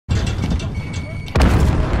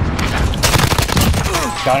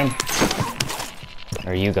Got him.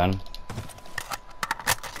 Or you gun.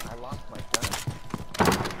 I lost my gun.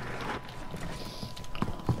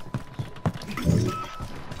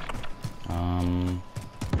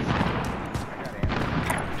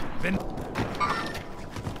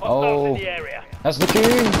 Oh, that's the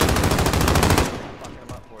king. Fucking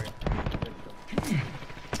him up for you.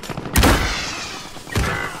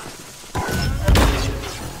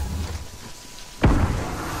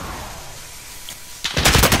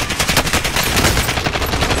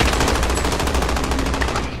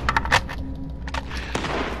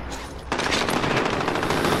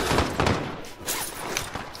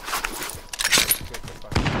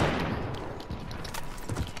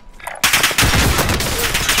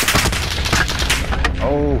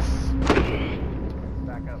 Oh.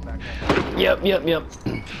 Back up, back up. Yep. You're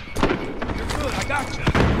good, I got you.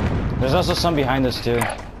 There's also some behind us too.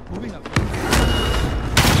 Moving up.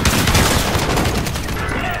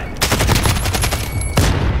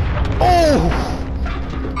 Oh!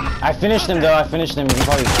 I finished him though. I finished him. You can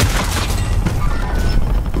probably.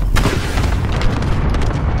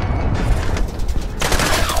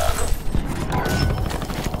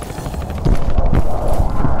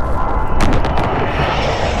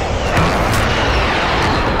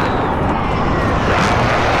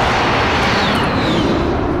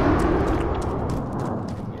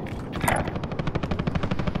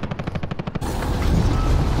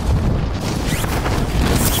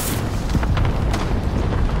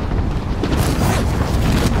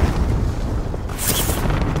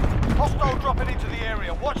 Hostile dropping into the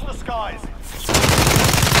area. Watch the skies.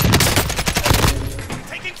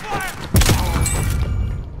 Taking fire!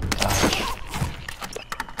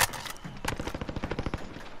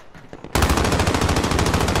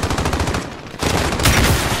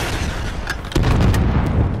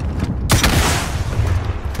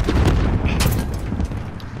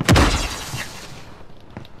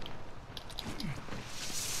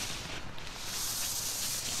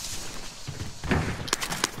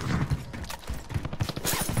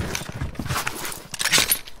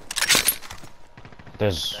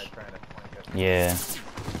 There's. Yeah.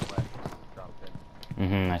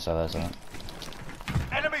 I saw that.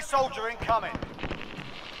 Enemy soldier incoming.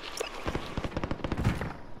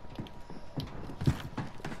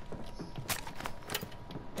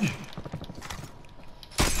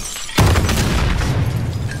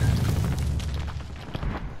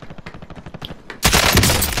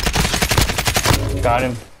 Got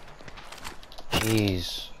him.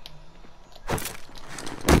 Jeez.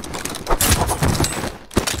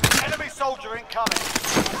 Enemy soldier incoming.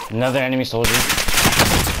 Another enemy soldier.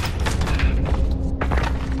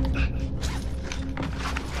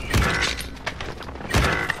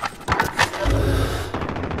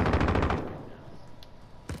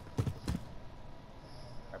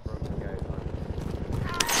 I broke the guy's arm.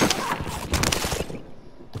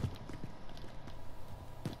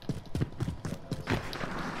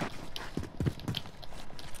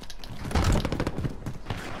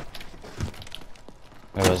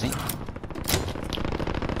 Where was he?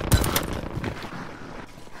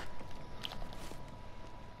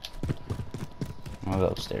 I'll go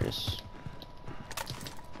upstairs.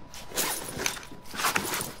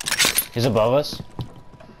 He's above us.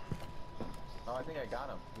 Oh, I think I got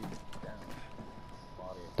him. He's down.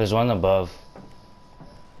 Body There's one above.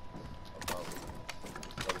 above.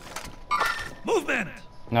 Movement!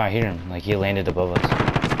 No, I hear him. Like he landed above us.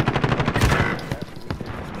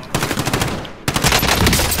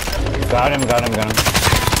 Got him.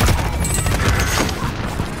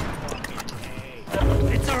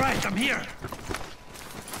 It's alright, I'm here.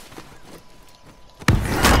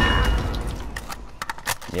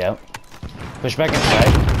 Yep. Push back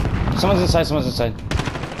inside. Someone's inside.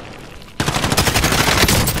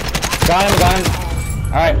 Got him.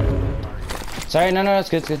 Alright. Sorry, no, it's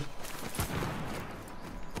good.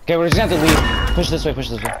 Okay, we're just gonna have to leave. Push this way.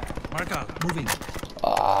 Mark out, moving.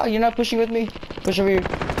 Ah, you're not pushing with me. Push over here. I'm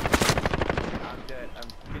dead. I'm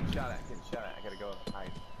getting shot at. I gotta go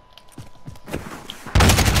hide.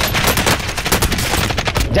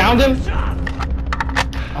 Downed him.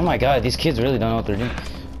 Oh my god, these kids really don't know what they're doing.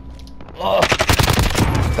 Oh.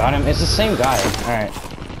 Got him. It's the same guy. Alright.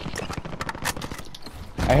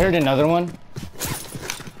 I heard another one.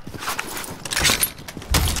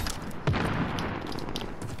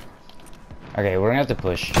 Okay, we're gonna have to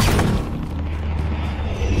push.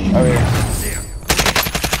 Over here.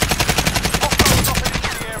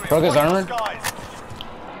 Broke his armor.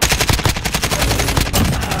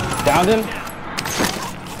 Downed him.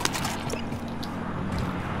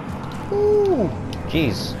 Ooh,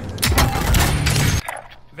 jeez.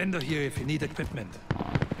 Vendor here if you need equipment.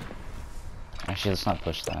 Actually, let's not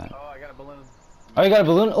push that. Oh, I got a balloon. Oh, you got a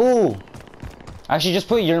balloon? Ooh! Actually, just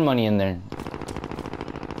put your money in there.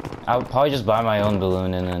 I'll probably just buy my own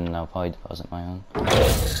balloon and then I'll probably deposit my own.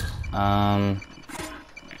 How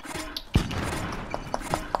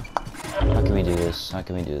can we do this? How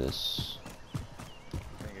can we do this?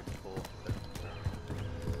 I think it's cool.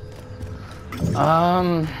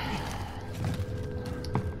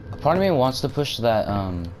 Part of me wants to push that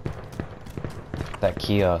that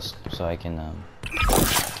kiosk so I can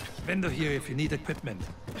Vendor here if you need equipment.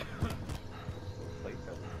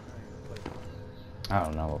 I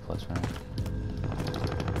don't know what place we're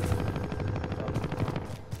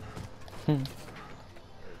in.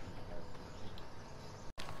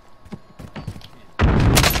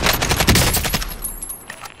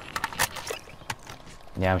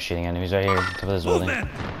 Yeah, I'm shooting enemies right here, top of this building.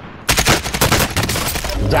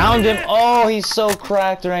 Downed him! Oh, he's so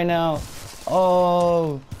cracked right now.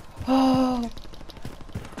 Oh. Oh.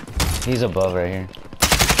 He's above right here.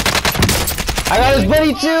 I got his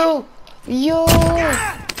buddy too! Yo!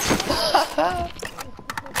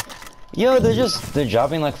 Yo, they're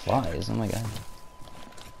dropping like flies. Oh my god.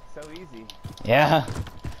 So easy. Yeah.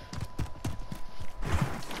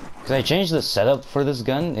 Cause I changed the setup for this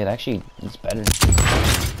gun, it's better.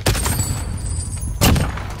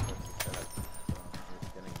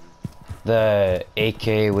 The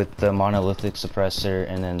AK with the monolithic suppressor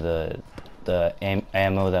and then the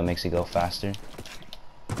ammo that makes it go faster.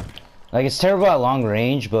 Like, it's terrible at long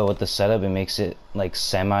range, but with the setup it makes it like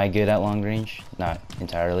semi good at long range. Not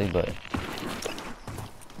entirely, but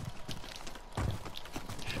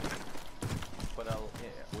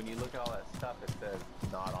when you look at all that stuff, it says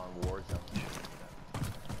not on Warzone.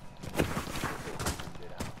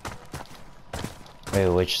 wait,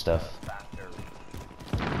 which stuff?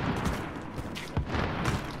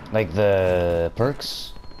 Like the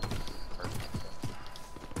perks?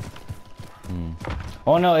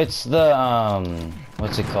 Oh no, it's the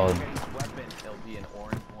what's it called? Weapon, it'll be an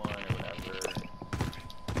orange one or whatever.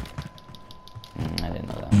 I didn't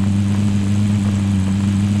know that.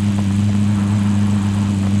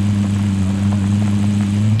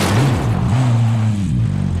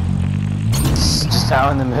 It's just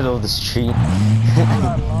out in the middle of the street.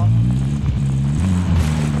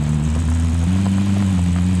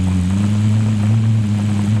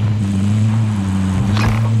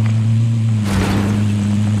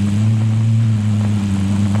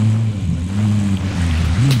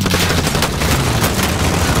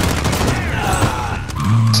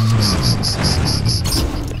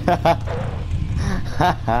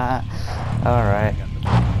 Alright.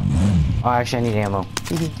 Oh, actually, I need ammo.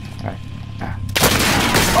 Alright.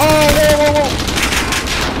 Oh, whoa, whoa, whoa!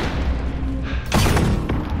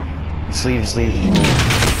 Sleeve.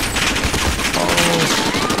 Oh.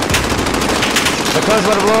 The car's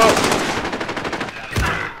about to blow up!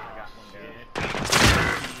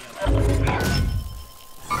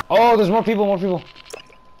 Oh, there's more people.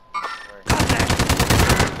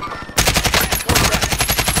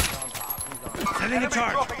 Sending a Enemy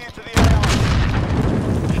charge. dropping into the AR.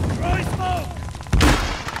 Throwing smoke.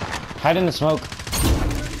 Hide in the smoke.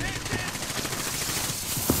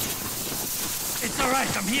 It's all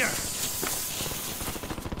right. I'm here.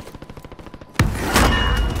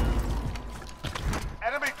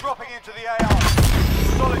 Enemy dropping into the AR.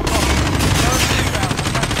 Solid copy. Third rebound.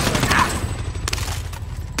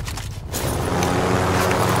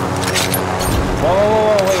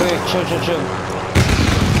 Whoa, wait, chill.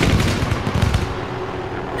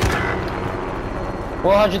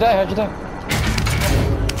 Well, how'd you die?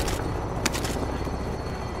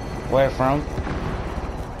 Where from?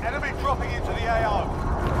 Enemy dropping into the AO.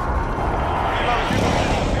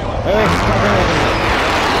 Hey,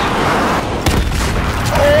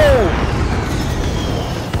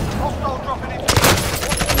 Hostile dropping into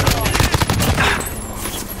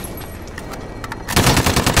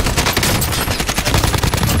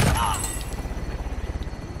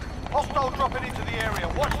Hostile dropping into the area.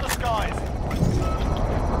 Watch the skies.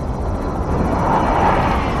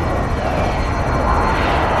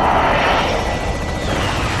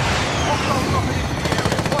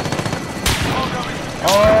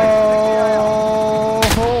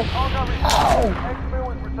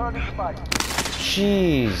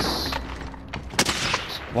 Jeez.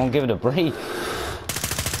 Won't give it a break.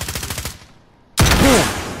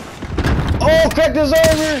 Oh, cracked his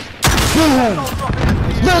armor!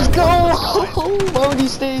 Let's go! Why would he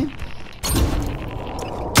stay?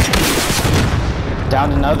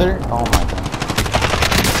 Down another? Oh my god.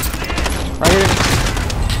 Right here.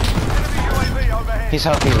 He's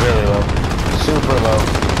health, he's really low. Super low.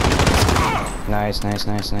 Nice.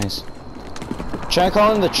 Try and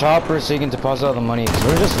call in the chopper so you can deposit all the money, because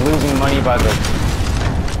we're just losing money by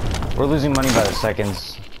the... We're losing money by the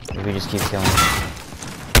seconds if we just keep killing.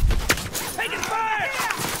 Taking fire!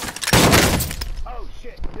 Oh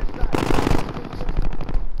shit, this side.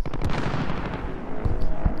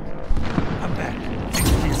 I'm back. Thanks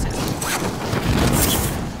for the assist.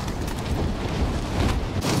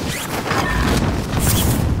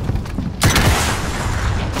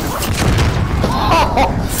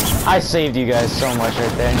 I saved you guys so much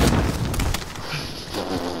right there.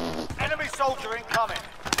 Enemy soldier incoming.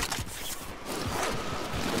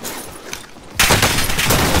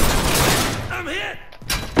 I'm hit!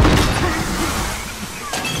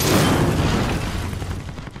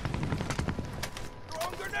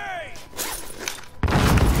 Throwing grenade!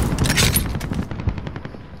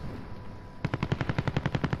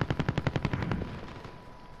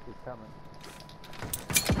 He's coming.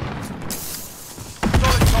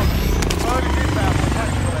 Solid copy. Bird is inbound for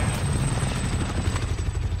tactical action.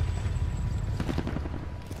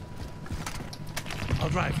 I'll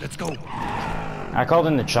drive, let's go. I called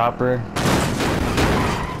in the chopper.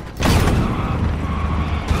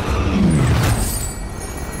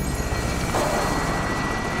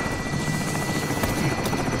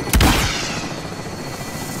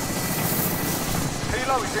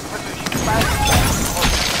 Hilo is in position.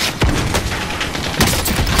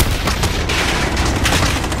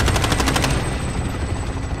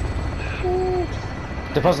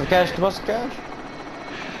 Deposit cash, deposit cash.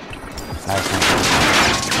 Nice, nice.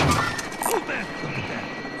 Oh man, look at that.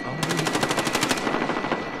 Found the lead.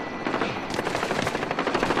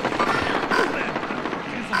 Oh man,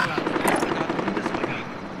 cancel my lap. I got one this way.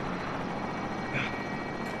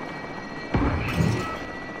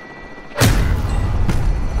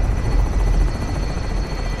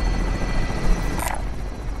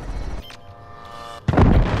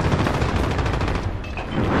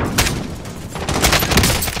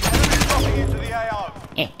 Enemy dropping into the AO.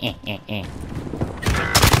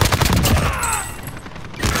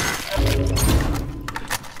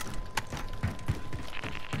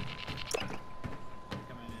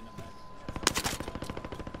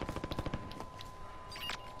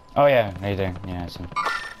 Oh yeah, right there. Yeah, I see him.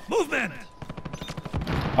 Movement!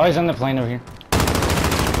 Oh, he's on the plane over here.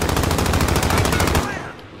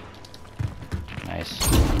 Nice.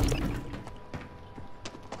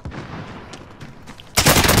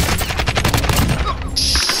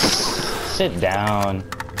 Sit down.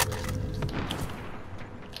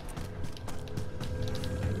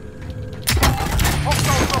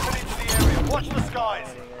 Hostile dropping into the area. Watch the skies.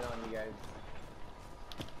 Landing in on you guys.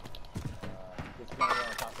 Just landing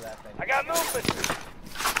on top of that thing. I got movement.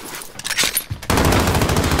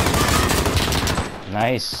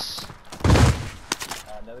 Nice.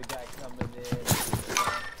 Another guy coming in.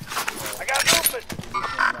 I got movement.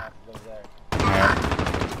 Over there. Alright.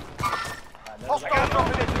 Another Hostile guy.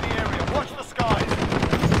 dropping into the area. Watch the skies.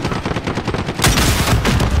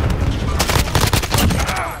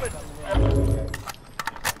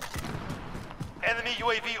 Enemy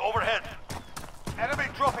UAV overhead. Enemy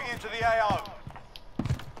dropping into the AO.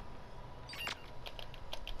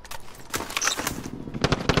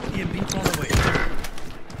 EMP thrown away.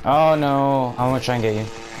 Oh no, I'm gonna try and get you.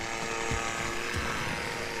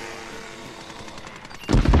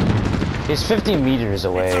 He's 50 meters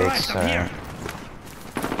away. It's alright, It's, I'm here.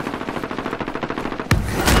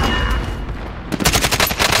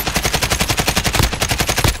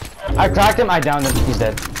 I cracked him, I downed him, he's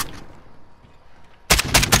dead.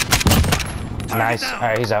 Target Nice. down.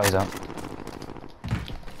 Alright, he's out, he's out.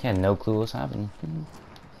 He had no clue what's happening.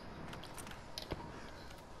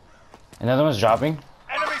 Another one's dropping.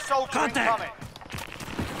 Enemy soldier Contact. incoming.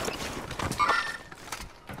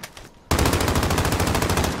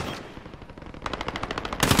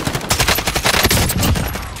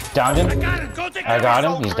 Downed him. I got it, go take I it. got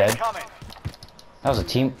him, Soldier he's dead. incoming. That was a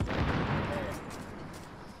team.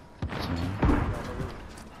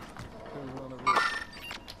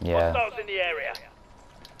 Yeah. Hostiles in the area.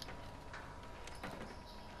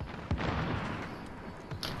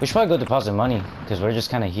 We should probably go deposit money, because we're just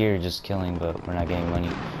kind of here just killing, but we're not getting money.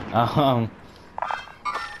 Copy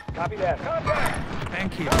that. Contact.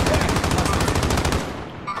 Thank you.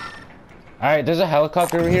 Alright, there's a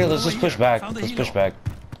helicopter over here. Let's Over just push here. back. Found the Let's push helo. back.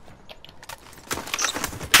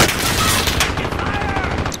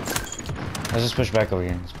 Let's just push back over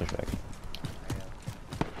here. Let's push back.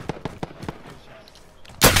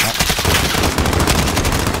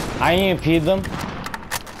 I EMP'd them.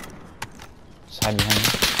 Just hide behind me.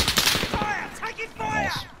 Fire! Taking fire!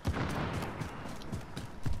 Nice.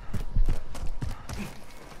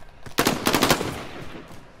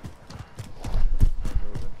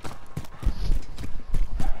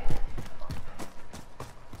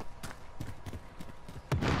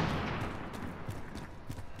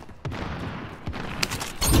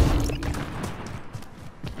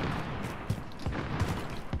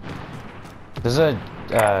 There's a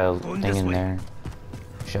Going thing this in way. there.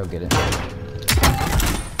 Shall get it.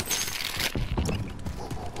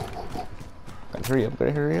 Gotta hurry up,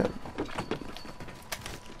 gotta hurry up.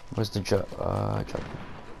 Where's the truck? Truck.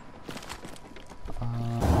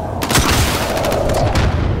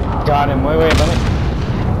 Got him. Wait, let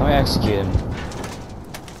me execute him.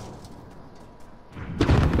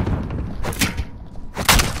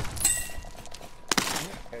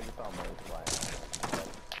 Okay, just almost fly.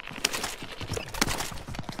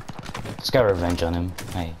 Just got revenge on him.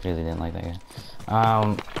 I really didn't like that guy.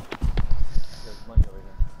 There's money over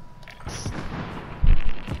here.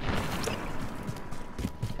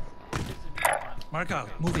 Mark out.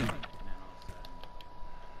 Moving.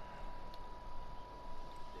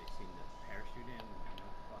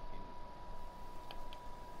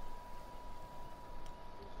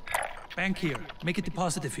 Bank here. Make a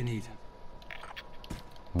deposit if you need.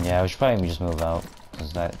 Yeah, we should probably just move out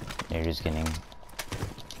because that area's getting.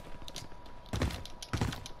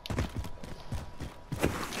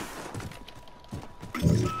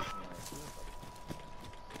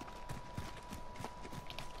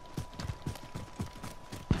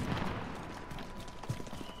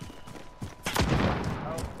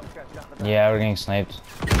 Yeah, we're getting sniped.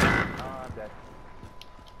 I'm dead.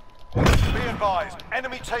 Be advised,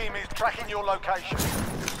 enemy team is tracking your location.